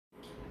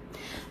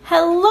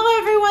Hello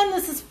everyone,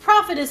 this is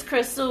Prophetess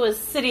Crystal with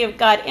City of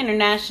God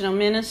International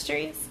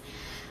Ministries.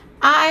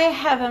 I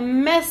have a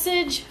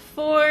message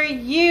for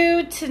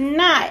you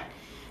tonight.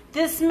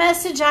 This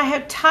message, I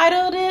have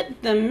titled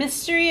it, The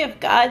Mystery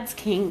of God's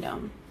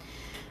Kingdom.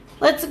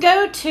 Let's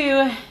go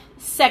to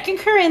 2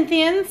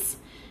 Corinthians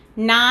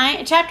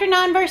chapter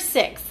 9, verse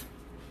 6.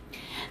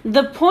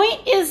 The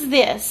point is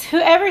this: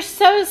 whoever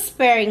sows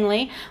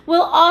sparingly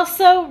will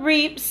also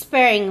reap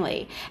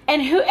sparingly,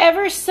 and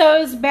whoever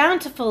sows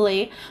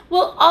bountifully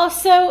will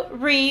also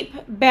reap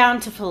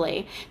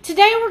bountifully.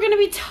 Today we're going to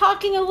be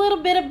talking a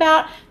little bit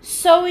about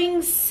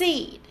sowing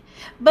seed,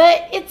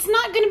 but it's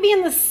not going to be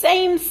in the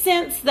same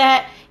sense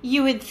that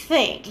you would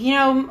think. You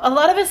know, a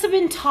lot of us have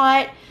been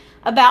taught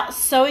about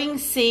sowing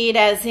seed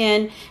as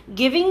in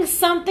giving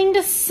something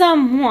to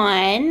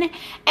someone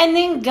and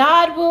then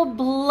God will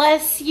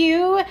bless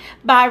you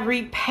by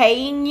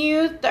repaying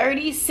you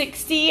 30,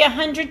 60,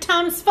 100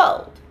 times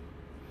fold.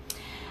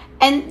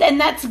 And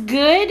that's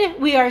good.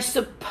 We are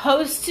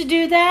supposed to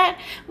do that.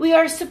 We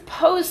are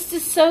supposed to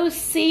sow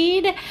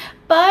seed,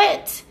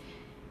 but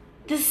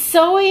the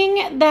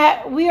sowing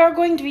that we are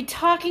going to be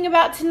talking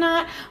about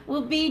tonight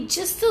will be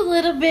just a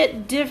little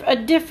bit a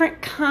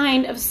different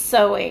kind of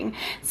sowing.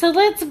 So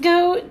let's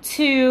go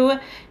to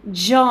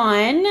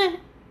John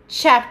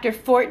chapter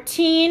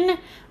 14,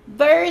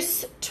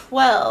 verse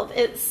 12.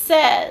 It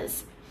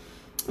says,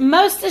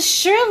 "Most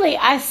assuredly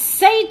I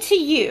say to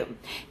you,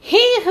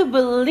 he who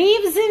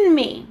believes in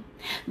me,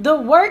 the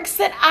works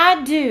that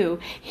I do,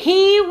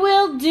 he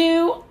will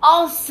do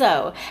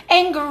also,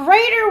 and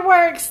greater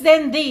works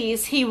than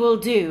these he will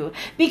do,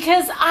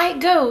 because I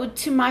go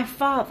to my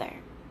Father."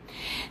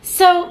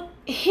 So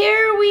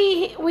here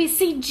we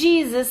see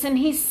Jesus, and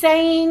he's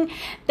saying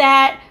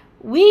that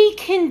we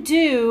can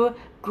do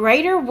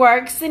greater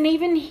works than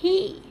even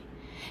he.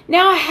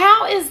 Now,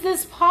 how is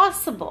this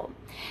possible?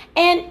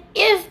 And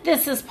if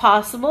this is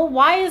possible,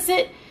 why is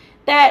it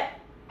that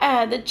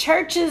the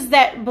churches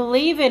that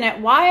believe in it,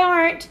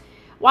 why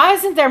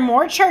isn't there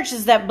more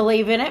churches that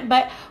believe in it,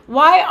 but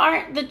why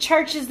aren't the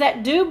churches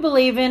that do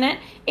believe in it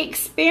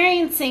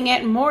experiencing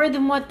it more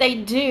than what they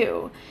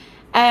do?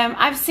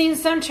 I've seen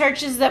some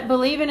churches that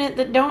believe in it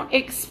that don't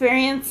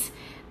experience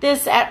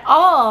this at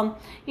all.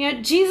 You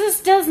know,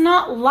 Jesus does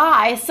not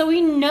lie, so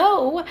we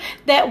know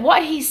that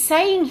what he's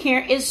saying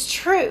here is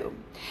true.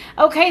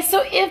 Okay,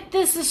 so if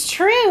this is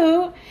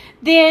true,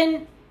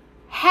 then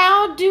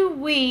how do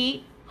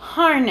we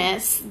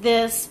harness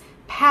this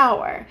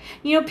power?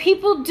 You know,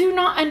 people do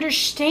not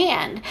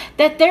understand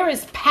that there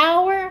is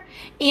power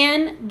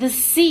in the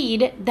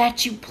seed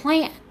that you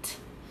plant.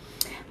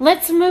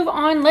 Let's move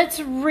on. Let's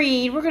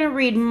read. We're going to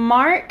read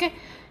Mark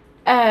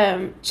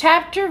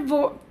chapter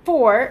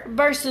 4,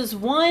 verses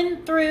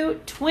 1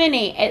 through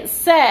 20. It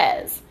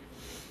says,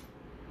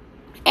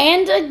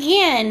 "And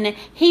again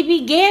he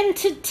began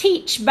to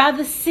teach by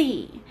the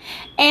sea,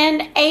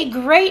 and a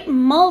great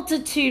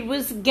multitude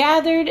was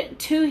gathered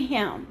to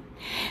him,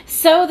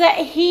 so that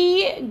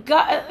he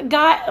got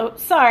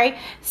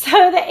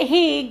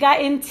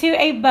into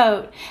a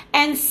boat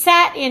and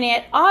sat in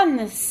it on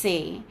the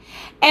sea,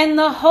 and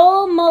the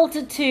whole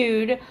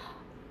multitude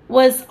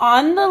was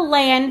on the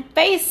land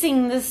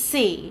facing the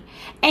sea,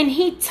 and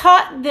he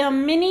taught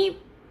them many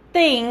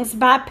things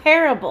by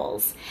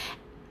parables,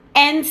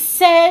 and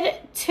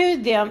said to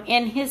them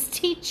in his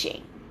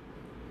teaching,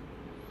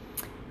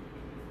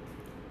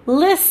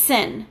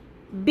 'Listen,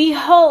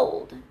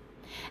 behold,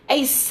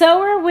 a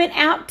sower went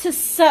out to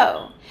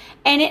sow,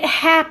 and it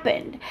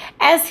happened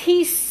as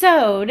he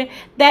sowed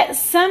that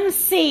some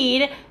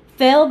seed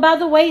fell by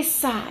the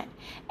wayside,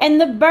 and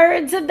the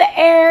birds of the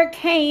air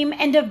came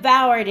and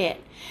devoured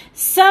it.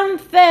 Some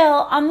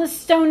fell on the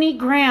stony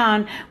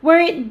ground where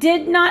it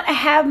did not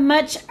have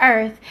much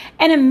earth,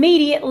 and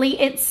immediately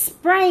it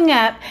sprang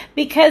up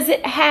because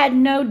it had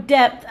no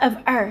depth of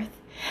earth.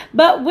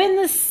 But when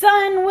the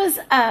sun was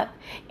up,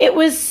 it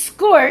was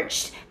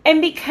scorched,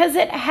 and because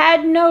it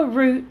had no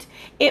root,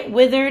 it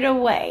withered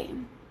away.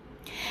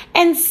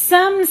 And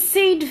some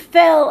seed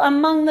fell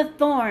among the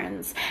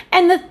thorns,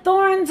 and the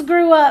thorns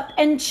grew up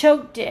and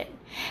choked it,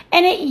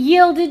 and it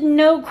yielded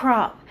no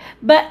crop.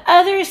 But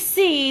other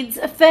seeds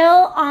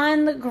fell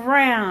on the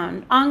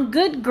ground, on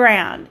good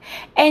ground,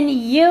 and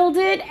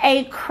yielded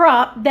a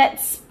crop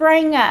that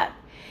sprang up,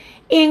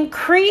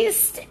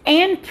 increased,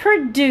 and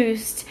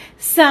produced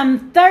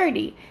some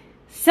 30,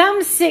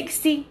 some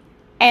 60,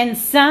 and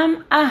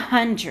some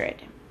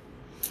 100.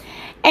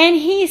 And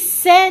he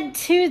said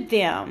to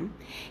them,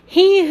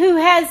 He who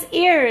has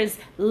ears,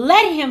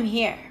 let him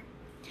hear.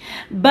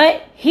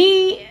 But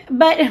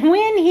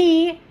when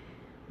he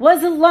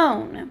was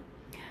alone,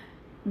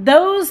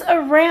 those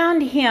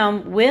around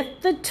him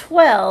with the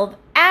 12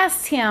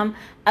 asked him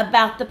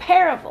about the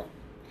parable.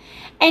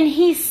 And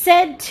he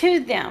said to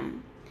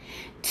them,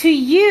 To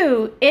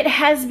you it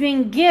has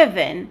been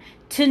given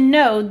to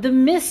know the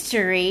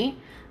mystery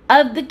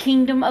of the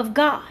kingdom of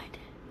God.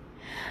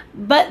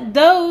 But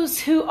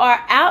those who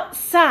are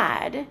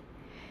outside,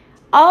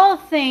 all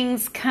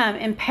things come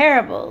in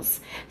parables,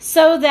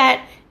 so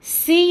that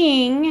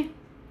seeing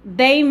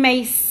they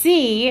may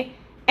see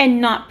and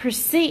not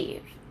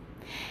perceive,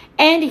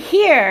 and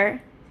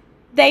hear,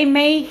 they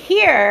may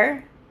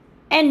hear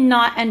and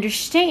not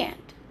understand,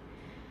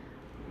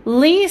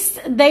 lest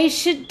they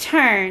should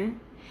turn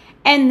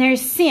and their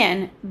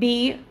sin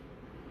be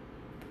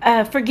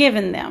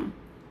forgiven them.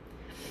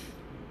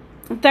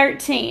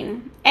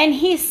 13. And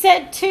he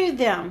said to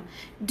them,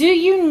 do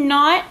you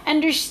not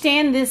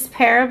understand this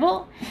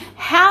parable?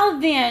 How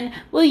then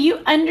will you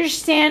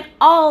understand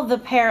all the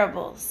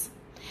parables?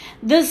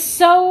 The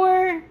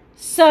sower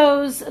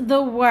sows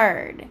the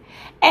word,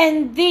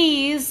 and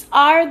these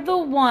are the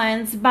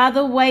ones by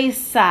the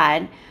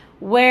wayside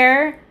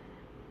where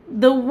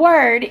the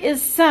word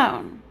is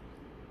sown.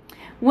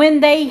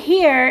 When they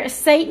hear,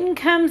 Satan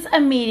comes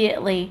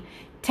immediately,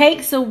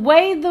 takes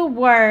away the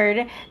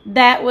word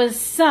that was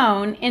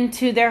sown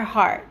into their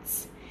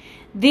hearts.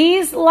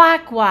 These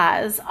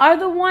likewise are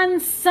the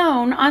ones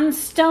sown on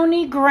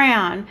stony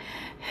ground,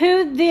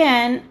 who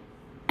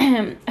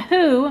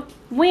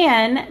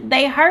when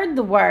they heard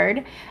the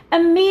word,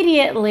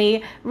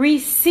 immediately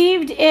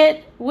received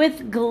it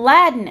with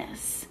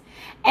gladness,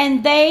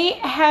 and they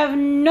have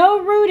no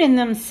root in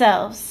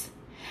themselves,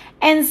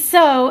 and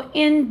so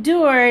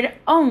endured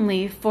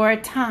only for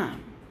a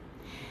time.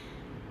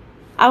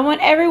 I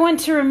want everyone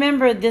to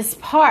remember this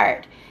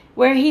part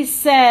where he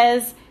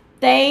says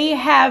they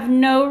have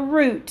no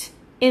root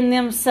in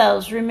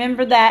themselves.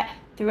 Remember that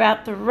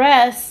throughout the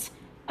rest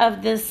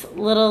of this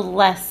little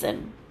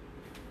lesson.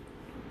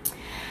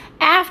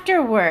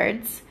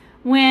 Afterwards,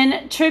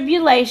 when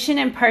tribulation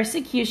and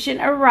persecution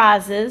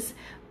arises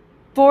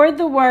for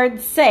the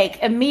word's sake,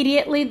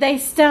 immediately they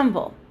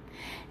stumble.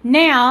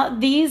 Now,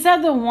 these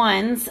are the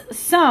ones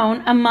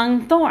sown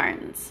among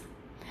thorns.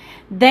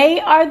 They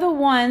are the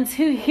ones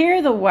who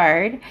hear the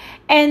word,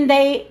 and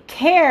they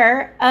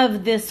care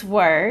of this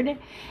word,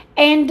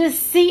 and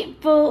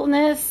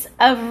deceitfulness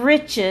of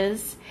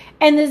riches,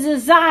 and the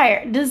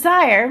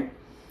desire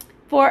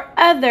for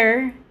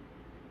other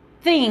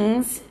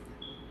things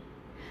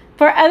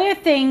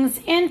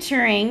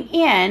entering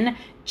in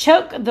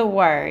choke the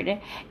word,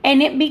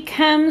 and it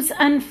becomes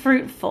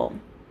unfruitful.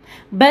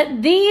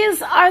 But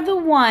these are the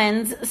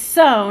ones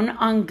sown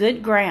on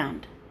good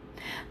ground.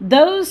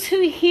 Those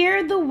who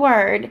hear the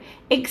word,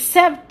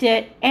 accept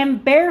it,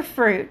 and bear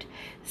fruit,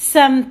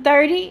 some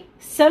 30,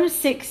 some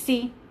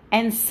 60,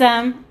 and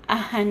some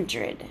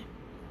 100.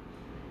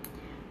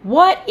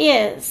 What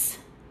is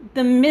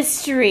the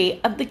mystery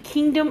of the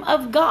kingdom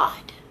of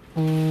God?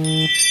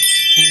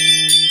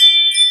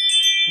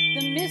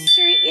 The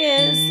mystery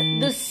is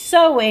the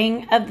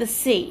sowing of the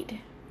seed.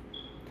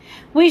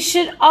 We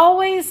should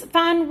always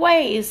find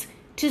ways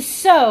to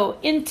sow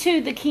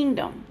into the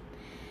kingdom.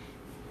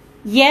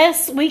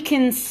 Yes, we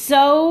can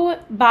sow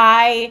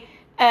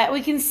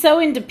we can sow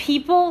into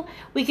people,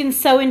 we can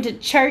sow into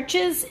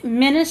churches,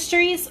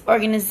 ministries,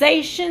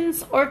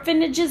 organizations,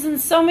 orphanages, and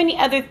so many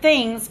other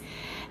things.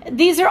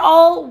 These are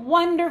all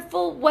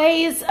wonderful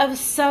ways of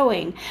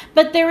sowing.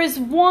 But there is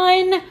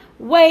one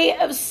way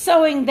of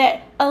sowing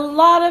that a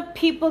lot of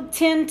people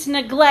tend to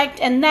neglect,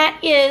 and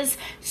that is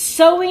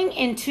sowing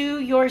into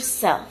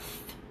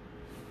yourself.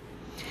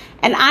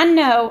 And I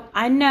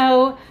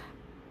know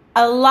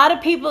a lot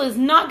of people is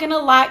not going to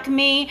like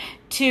me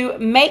to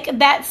make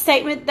that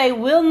statement. They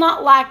will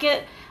not like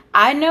it.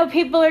 I know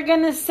people are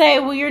going to say,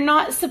 well, you're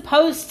not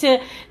supposed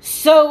to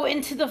sow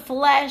into the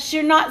flesh.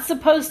 You're not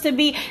supposed to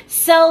be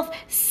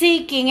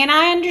self-seeking. And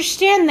I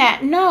understand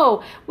that.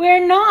 No,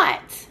 we're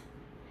not.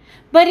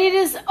 But it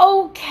is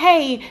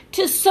okay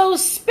to sow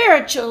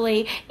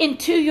spiritually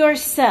into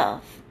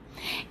yourself.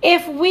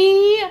 If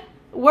we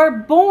were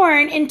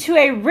born into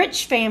a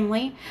rich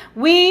family,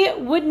 we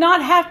would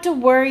not have to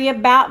worry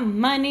about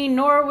money,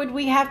 nor would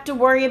we have to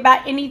worry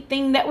about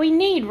anything that we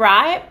need,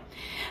 right?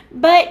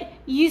 But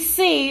you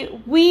see,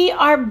 we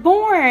are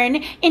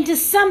born into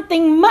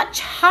something much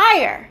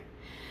higher,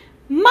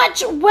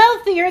 much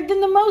wealthier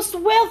than the most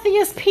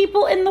wealthiest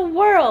people in the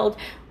world.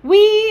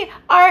 We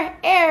are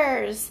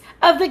heirs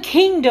of the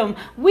kingdom.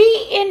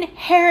 We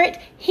inherit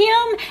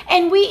him,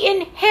 and we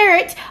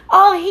inherit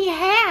all he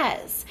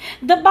has.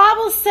 The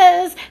Bible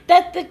says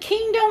that the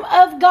kingdom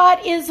of God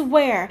is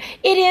where?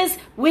 It is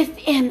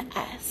within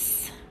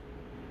us.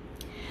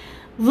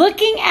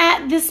 Looking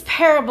at this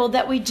parable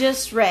that we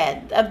just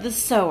read of the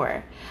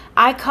sower,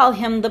 I call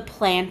him the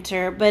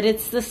planter, but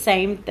it's the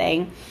same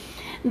thing.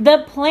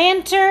 The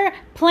planter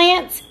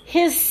plants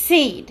his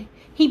seed.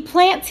 He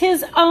plants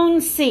his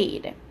own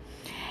seed.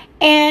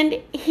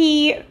 And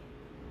he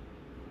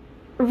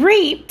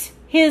reaped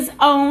his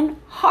own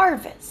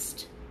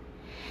harvest.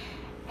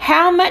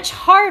 How much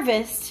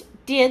harvest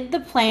did the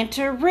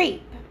planter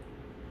reap?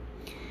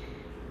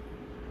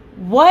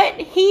 What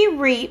he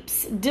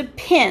reaps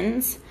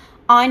depends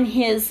on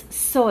his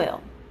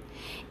soil.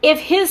 If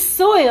his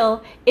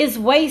soil is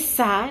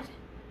wayside,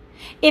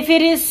 if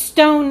it is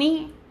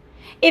stony,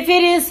 if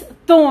it is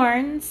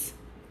thorns,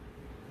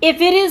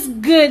 if it is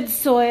good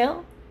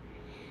soil,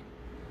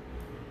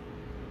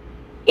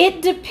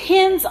 it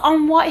depends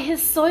on what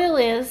his soil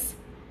is,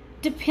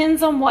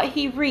 depends on what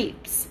he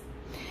reaps.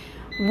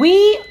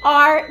 We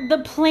are the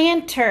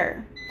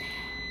planter,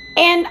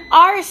 and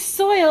our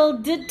soil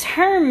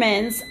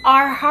determines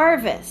our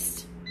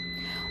harvest.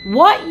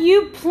 What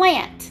you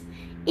plant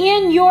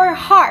in your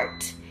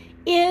heart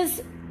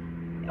is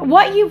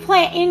what you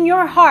plant in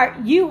your heart,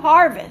 you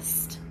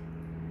harvest.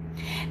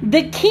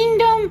 The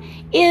kingdom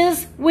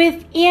is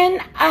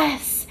within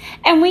us,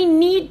 and we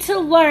need to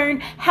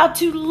learn how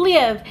to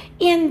live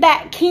in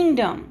that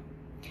kingdom.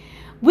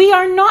 We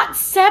are not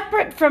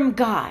separate from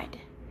God.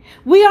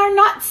 We are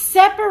not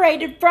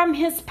separated from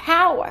His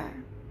power.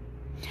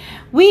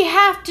 We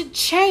have to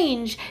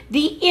change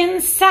the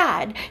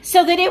inside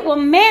so that it will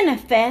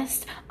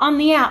manifest on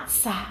the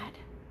outside.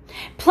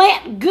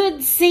 Plant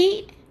good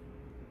seed,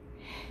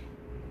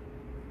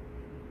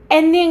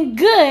 and then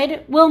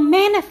good will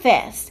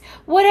manifest.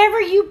 Whatever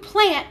you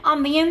plant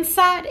on the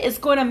inside is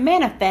going to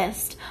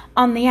manifest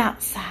on the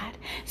outside.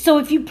 So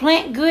if you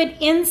plant good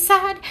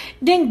inside,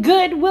 then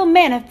good will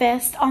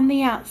manifest on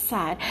the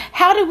outside.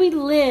 How do we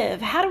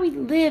live? How do we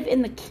live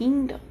in the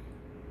kingdom?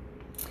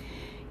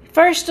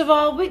 First of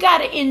all, we got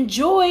to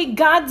enjoy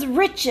God's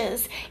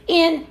riches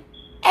in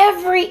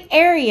every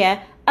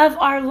area of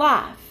our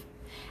life.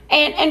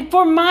 And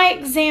for my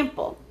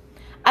example,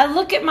 I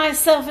look at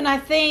myself and I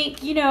think,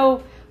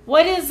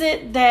 what is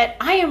it that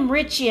I am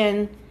rich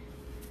in?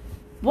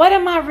 What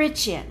am I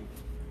rich in?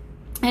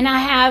 And I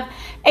have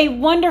a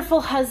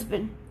wonderful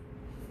husband.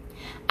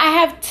 I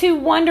have 2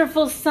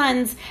 wonderful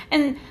sons,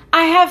 and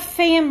I have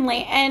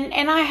family,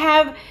 and I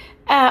have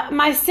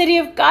my City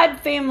of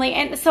God family.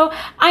 And so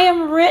I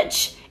am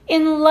rich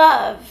in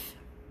love.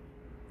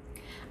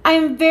 I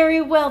am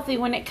very wealthy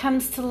when it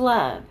comes to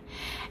love.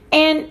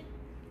 And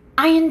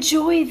I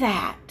enjoy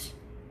that.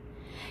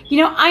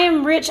 I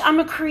am rich.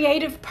 I'm a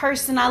creative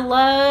person. I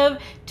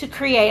love to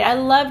create. I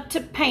love to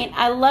paint.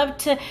 I love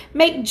to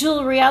make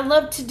jewelry. I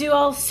love to do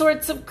all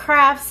sorts of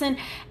crafts.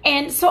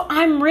 And so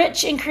I'm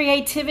rich in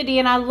creativity,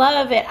 and I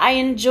love it. I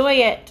enjoy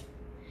it.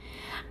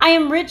 I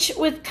am rich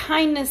with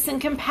kindness and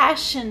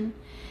compassion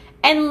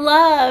and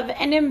love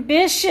and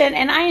ambition,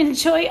 and I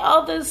enjoy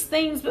all those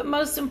things. But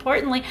most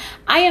importantly,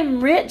 I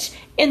am rich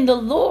in the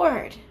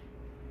Lord.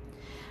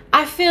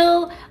 I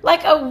feel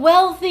like a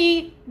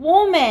wealthy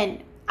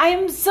woman. I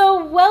am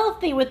so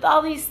wealthy with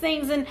all these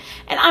things, and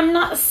I'm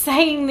not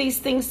saying these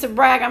things to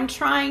brag. I'm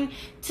trying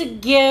to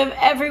give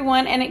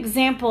everyone an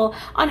example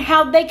on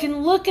how they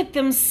can look at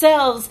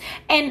themselves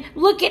and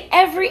look at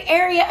every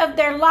area of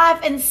their life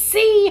and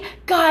see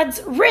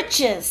God's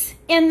riches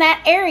in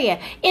that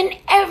area, in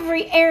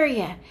every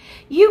area.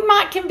 You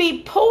can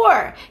be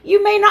poor.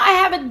 You may not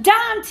have a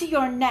dime to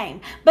your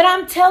name, but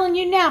I'm telling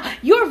you now,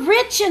 you're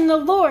rich in the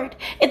Lord.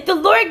 If the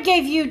Lord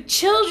gave you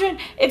children,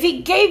 if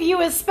He gave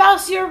you a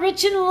spouse, you're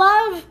rich in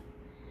love.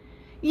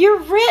 You're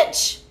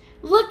rich.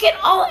 Look at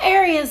all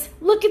areas.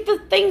 Look at the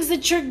things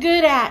that you're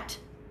good at.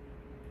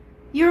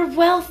 You're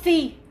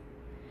wealthy.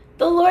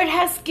 The Lord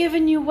has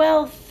given you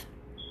wealth.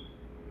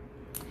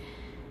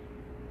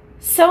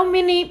 So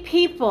many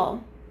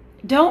people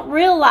don't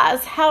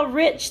realize how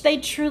rich they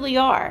truly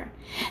are.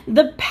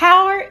 The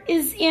power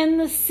is in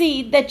the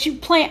seed that you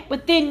plant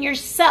within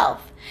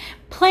yourself,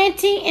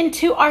 planting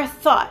into our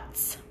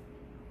thoughts.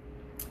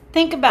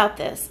 Think about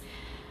this.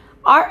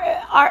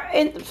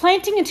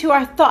 Planting into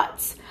our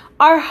thoughts,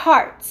 our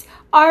hearts,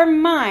 our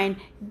mind,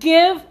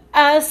 give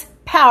us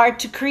power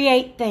to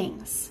create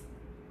things.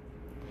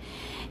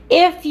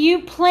 If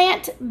you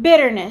plant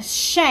bitterness,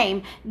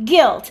 shame,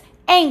 guilt,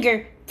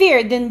 anger,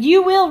 fear, then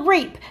you will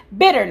reap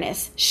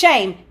bitterness,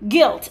 shame,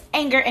 guilt,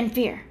 anger, and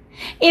fear.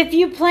 If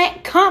you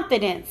plant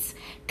confidence,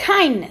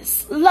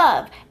 kindness,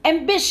 love,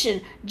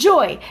 ambition,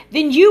 joy,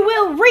 then you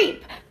will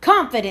reap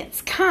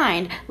confidence,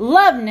 kindness,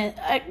 love,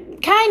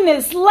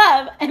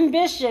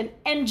 ambition,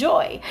 and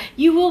joy.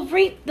 You will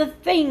reap the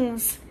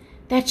things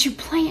that you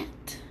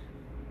plant.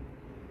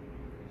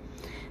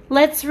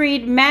 Let's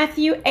read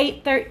Matthew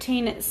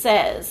 8:13. It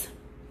says,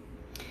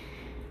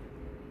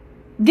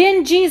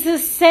 Then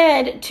Jesus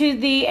said to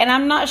the, and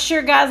I'm not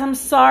sure, guys, I'm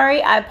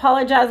sorry. I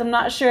apologize. I'm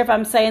not sure if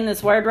I'm saying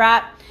this word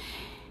right.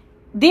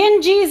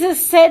 Then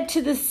Jesus said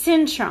to the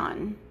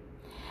centurion,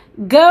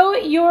 Go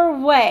your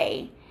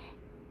way,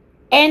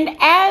 and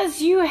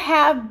as you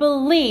have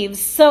believed,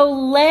 so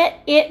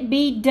let it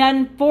be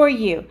done for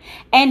you.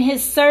 And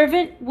his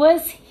servant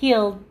was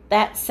healed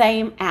that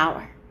same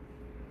hour.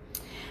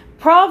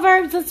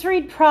 Proverbs, let's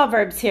read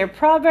Proverbs here.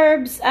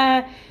 Proverbs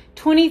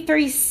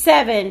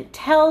 23:7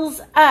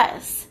 tells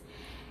us,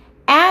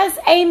 As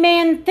a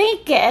man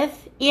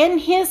thinketh in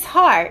his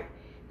heart,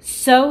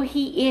 so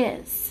he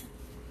is.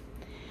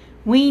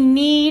 We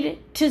need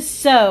to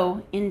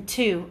sow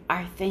into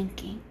our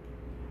thinking.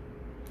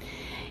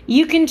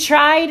 You can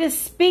try to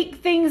speak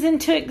things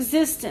into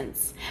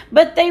existence,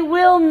 but they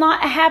will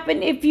not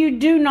happen if you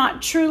do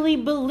not truly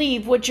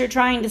believe what you're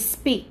trying to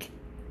speak.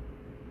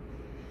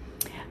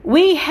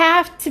 We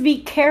have to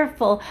be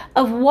careful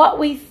of what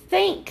we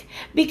think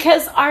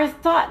because our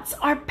thoughts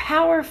are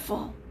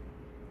powerful.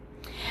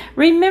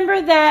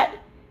 Remember that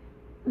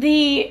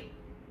the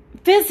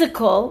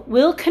physical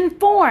will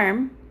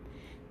conform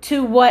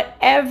to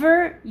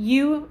whatever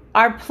you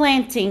are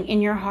planting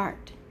in your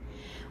heart.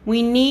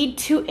 We need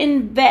to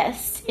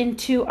invest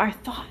into our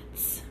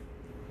thoughts.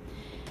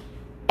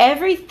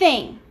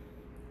 Everything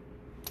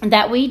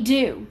that we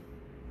do,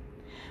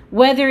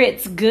 whether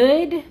it's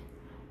good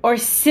or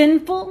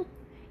sinful,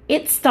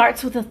 it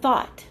starts with a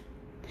thought.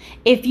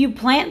 If you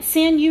plant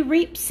sin, you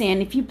reap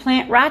sin. If you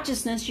plant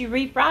righteousness, you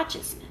reap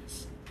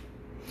righteousness.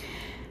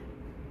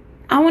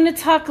 I want to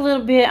talk a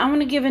little bit. I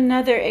want to give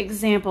another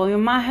example.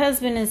 My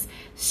husband is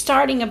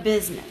starting a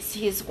business.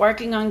 He's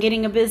working on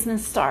getting a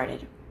business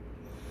started.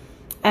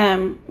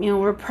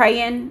 We're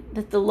praying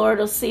that the Lord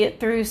will see it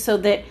through so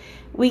that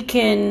we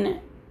can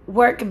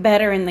work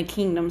better in the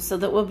kingdom, so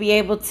that we'll be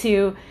able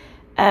to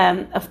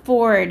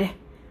afford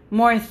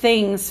more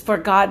things for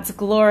God's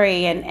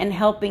glory and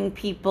helping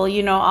people.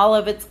 All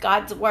of it's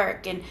God's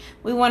work, and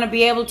we want to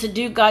be able to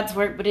do God's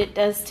work, but it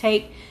does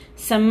take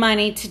some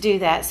money to do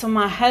that. So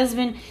my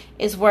husband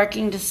is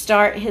working to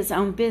start his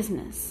own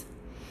business.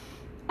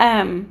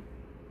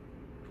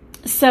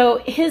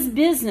 So his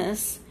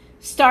business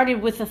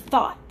started with a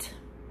thought.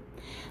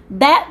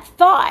 That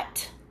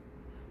thought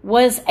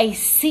was a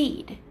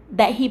seed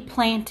that he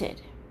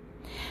planted.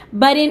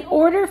 But in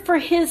order for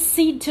his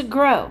seed to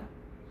grow,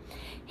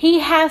 he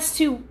has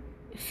to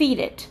feed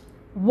it,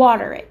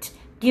 water it,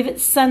 give it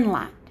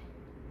sunlight.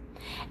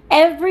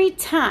 Every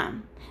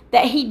time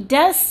that he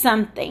does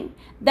something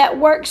that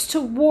works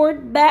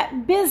toward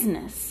that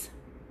business,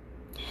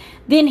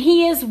 then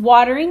he is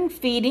watering,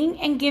 feeding,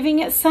 and giving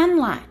it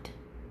sunlight.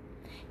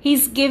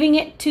 He's giving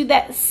it to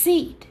that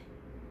seed.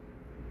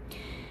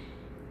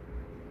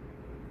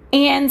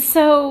 And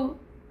so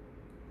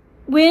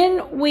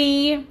when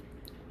we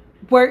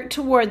work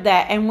toward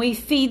that and we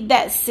feed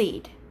that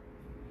seed,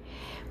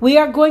 we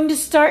are going to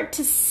start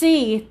to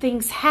see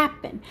things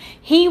happen.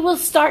 He will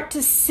start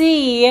to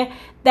see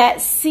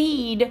that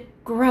seed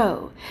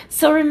grow.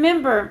 So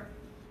remember,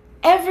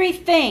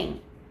 everything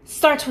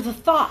starts with a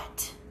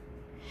thought.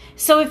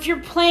 So if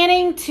you're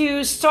planning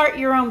to start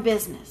your own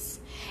business,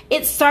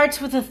 it starts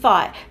with a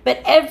thought.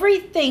 But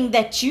everything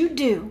that you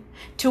do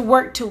to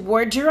work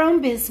toward your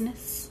own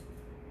business,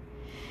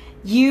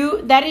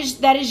 that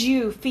is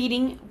you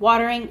feeding,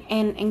 watering,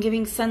 and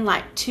giving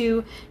sunlight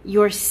to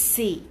your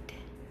seed.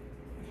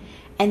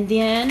 And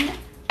then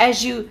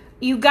as you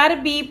got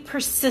to be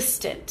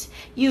persistent.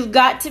 You've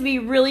got to be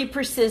really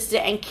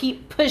persistent and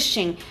keep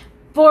pushing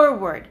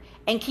forward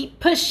and keep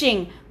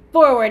pushing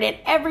forward. And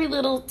every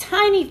little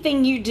tiny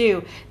thing you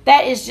do,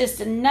 that is just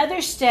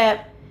another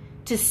step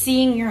to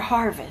seeing your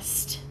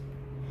harvest.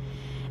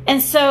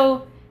 And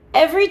so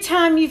every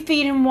time you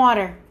feed and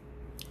water,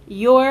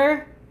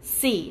 your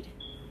seed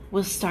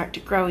will start to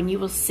grow and you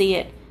will see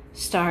it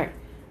start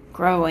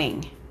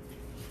growing.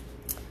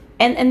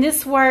 And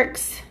this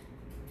works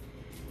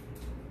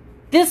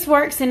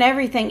in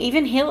everything,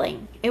 even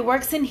healing. It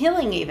works in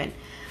healing even.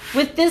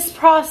 With this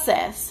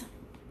process,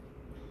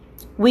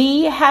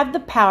 we have the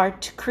power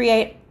to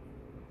create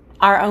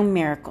our own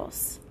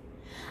miracles.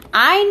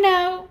 I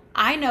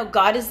know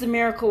God is the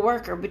miracle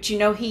worker, but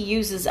He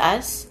uses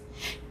us.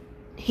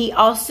 He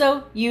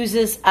also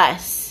uses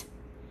us.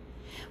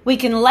 We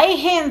can lay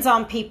hands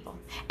on people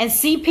and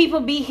see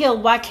people be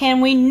healed. Why can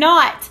we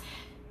not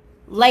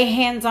lay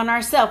hands on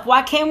ourselves?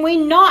 Why can we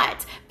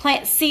not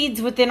plant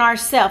seeds within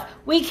ourselves?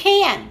 We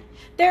can.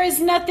 There is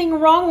nothing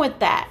wrong with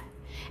that.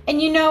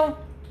 And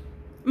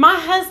my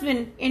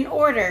husband, in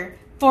order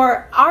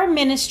for our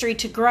ministry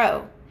to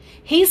grow,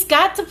 he's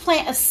got to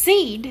plant a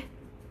seed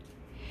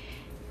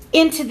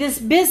into this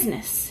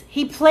business.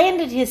 He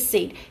planted his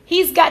seed.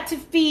 He's got to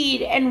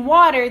feed and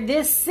water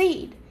this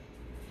seed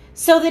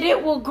so that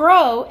it will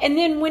grow. And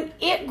then when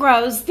it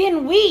grows,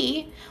 then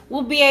we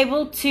will be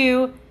able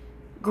to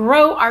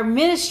grow our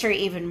ministry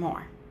even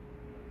more.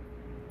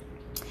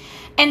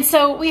 And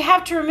so we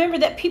have to remember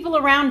that people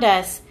around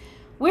us,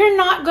 we're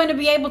not going to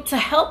be able to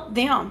help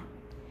them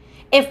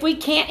if we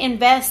can't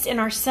invest in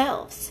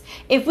ourselves.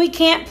 If we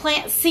can't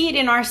plant seed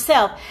in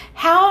ourselves,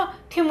 how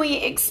can we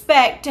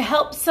expect to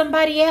help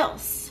somebody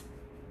else?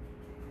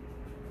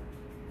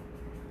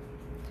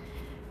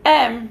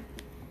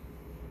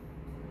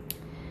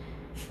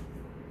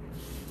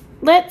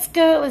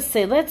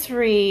 Let's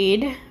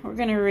read. We're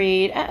going to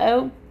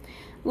read.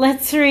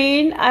 Let's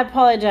read. I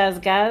apologize,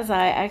 guys.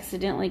 I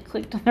accidentally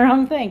clicked on the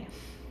wrong thing.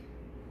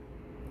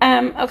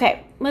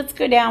 Okay, let's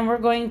go down. We're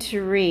going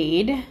to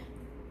read.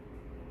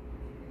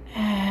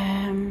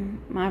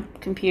 My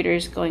computer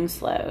is going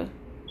slow.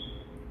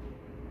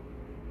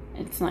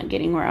 It's not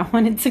getting where I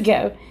wanted to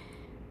go.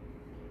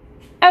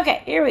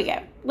 Okay, here we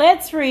go.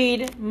 Let's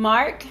read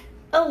Mark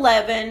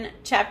 11,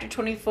 chapter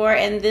 24,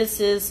 and this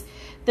is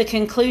the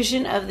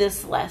conclusion of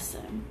this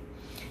lesson.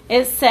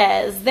 It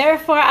says,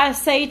 "Therefore I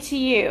say to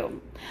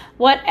you,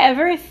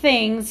 whatever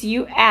things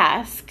you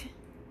ask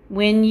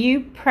when you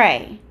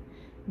pray,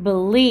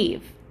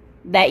 believe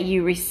that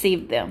you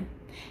receive them,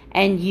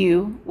 and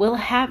you will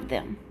have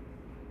them."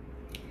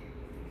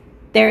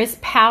 There is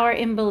power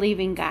in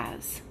believing,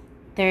 guys.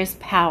 There is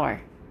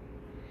power.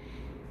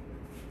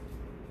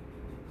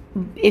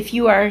 If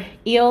you are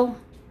ill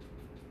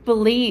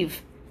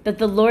believe that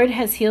the Lord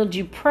has healed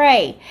you.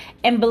 Pray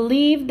and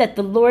believe that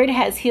the Lord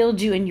has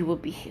healed you and you will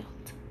be healed.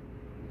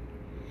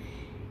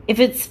 If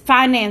it's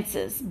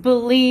finances,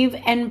 believe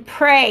and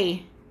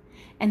pray,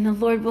 and the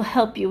Lord will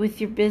help you with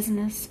your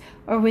business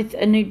or with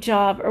a new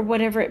job or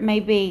whatever it may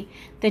be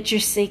that you're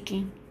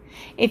seeking.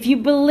 If you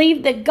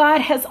believe that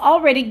God has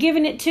already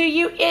given it to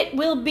you, it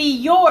will be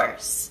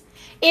yours.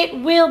 It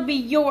will be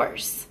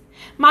yours.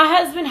 My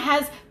husband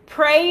has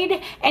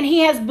prayed and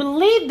he has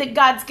believed that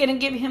God's going to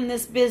give him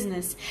this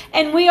business.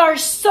 And we are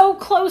so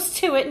close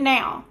to it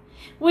now.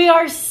 We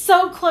are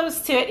so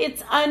close to it.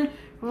 It's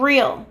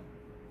unreal.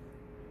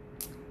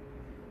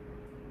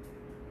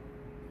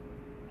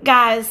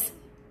 Guys,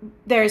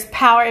 there is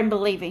power in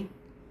believing.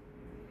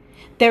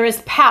 There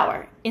is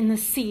power in the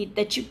seed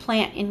that you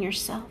plant in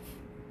yourself.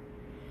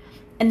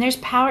 And there's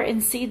power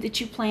in seed that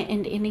you plant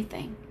into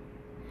anything.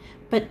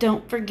 But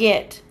don't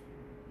forget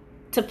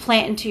to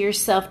plant into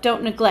yourself.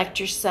 Don't neglect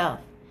yourself.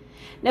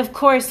 And of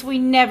course, we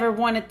never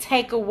want to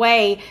take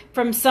away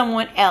from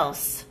someone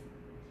else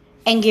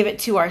and give it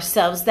to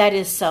ourselves. That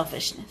is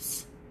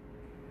selfishness.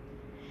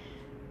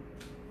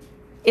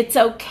 It's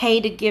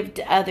okay to give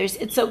to others.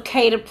 It's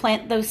okay to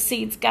plant those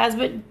seeds, guys,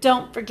 but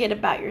don't forget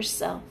about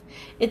yourself.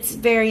 It's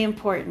very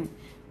important.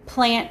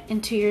 Plant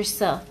into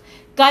yourself.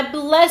 God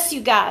bless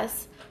you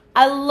guys.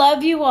 I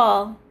love you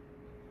all,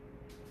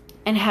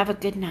 and have a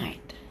good night.